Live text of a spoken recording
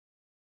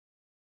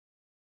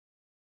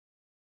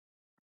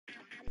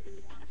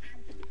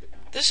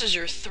This is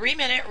your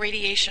 3-minute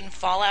radiation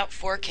fallout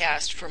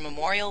forecast for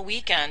Memorial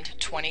Weekend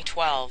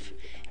 2012.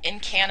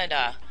 In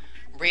Canada,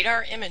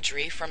 radar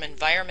imagery from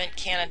Environment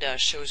Canada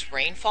shows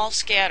rainfall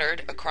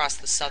scattered across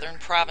the southern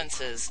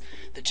provinces.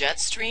 The jet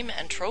stream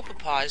and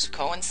tropopause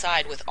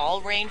coincide with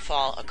all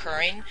rainfall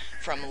occurring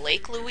from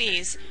Lake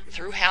Louise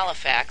through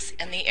Halifax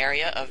and the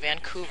area of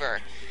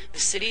Vancouver. The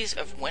cities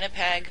of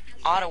Winnipeg,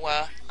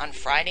 Ottawa on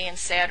Friday and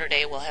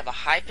Saturday will have a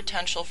high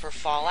potential for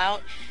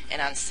fallout,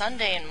 and on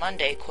Sunday and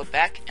Monday,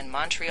 Quebec and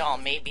Montreal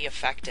may be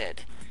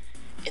affected.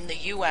 In the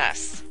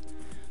U.S.,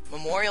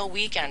 Memorial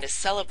Weekend is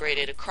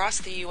celebrated across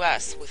the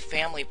U.S. with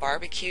family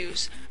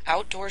barbecues,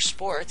 outdoor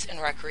sports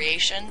and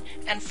recreation,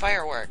 and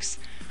fireworks.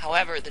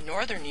 However, the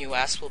northern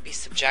U.S. will be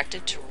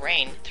subjected to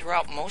rain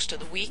throughout most of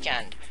the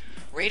weekend.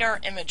 Radar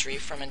imagery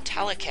from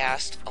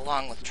Intellicast,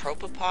 along with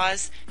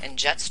tropopause and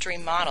jet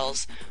stream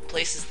models,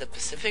 places the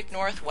Pacific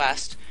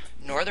Northwest,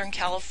 Northern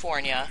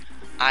California,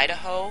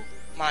 Idaho,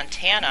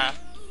 Montana,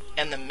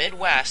 and the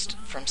Midwest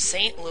from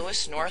St.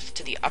 Louis north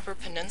to the Upper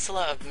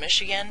Peninsula of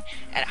Michigan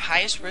at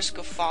highest risk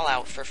of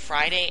fallout for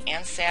Friday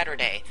and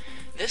Saturday.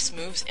 This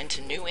moves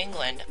into New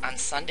England on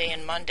Sunday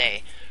and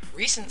Monday.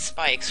 Recent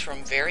spikes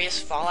from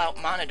various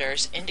fallout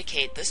monitors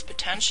indicate this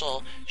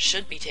potential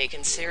should be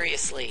taken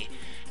seriously.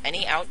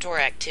 Any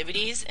outdoor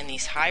activities in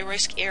these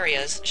high-risk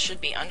areas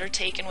should be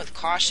undertaken with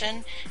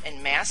caution,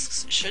 and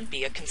masks should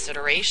be a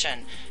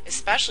consideration,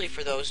 especially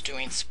for those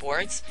doing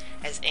sports,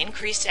 as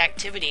increased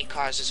activity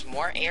causes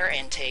more air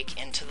intake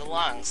into the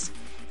lungs.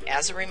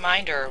 As a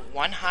reminder,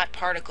 one hot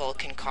particle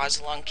can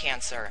cause lung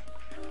cancer.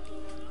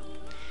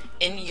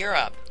 In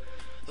Europe,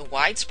 the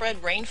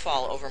widespread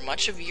rainfall over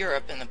much of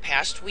Europe in the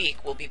past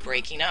week will be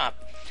breaking up.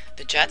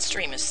 The jet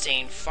stream is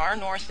staying far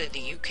north of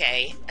the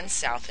UK and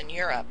south in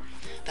Europe.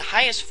 The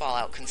highest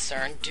fallout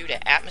concern due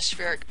to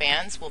atmospheric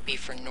bands will be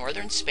for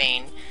northern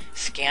Spain,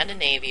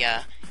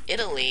 Scandinavia,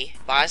 Italy,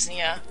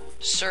 Bosnia,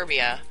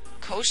 Serbia,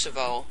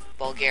 Kosovo,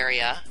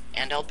 Bulgaria,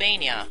 and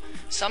Albania.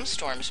 Some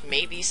storms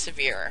may be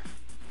severe.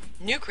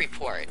 Nuke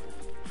report.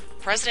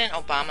 President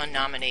Obama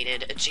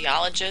nominated a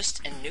geologist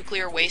and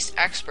nuclear waste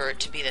expert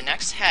to be the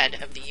next head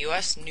of the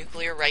U.S.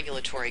 Nuclear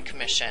Regulatory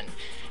Commission.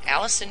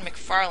 Allison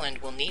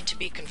McFarland will need to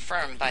be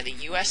confirmed by the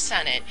U.S.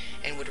 Senate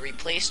and would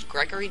replace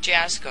Gregory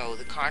Jaczko,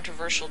 the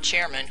controversial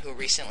chairman who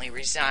recently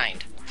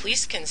resigned.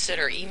 Please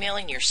consider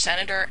emailing your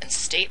senator and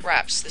state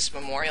reps this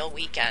Memorial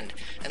Weekend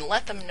and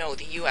let them know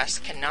the U.S.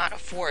 cannot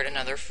afford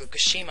another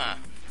Fukushima.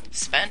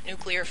 Spent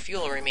nuclear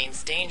fuel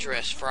remains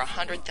dangerous for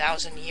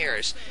 100,000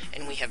 years,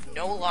 and we have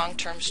no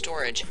long-term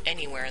storage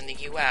anywhere in the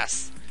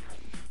U.S.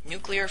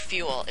 Nuclear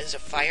fuel is a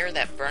fire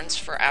that burns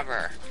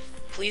forever.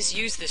 Please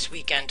use this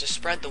weekend to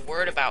spread the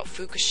word about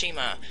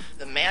Fukushima.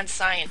 The mad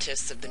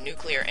scientists of the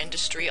nuclear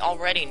industry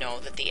already know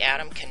that the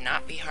atom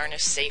cannot be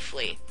harnessed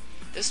safely.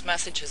 This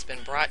message has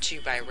been brought to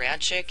you by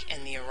Radchick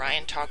and the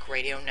Orion Talk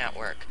Radio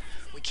Network.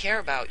 We care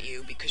about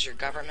you because your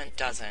government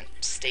doesn't.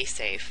 Stay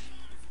safe.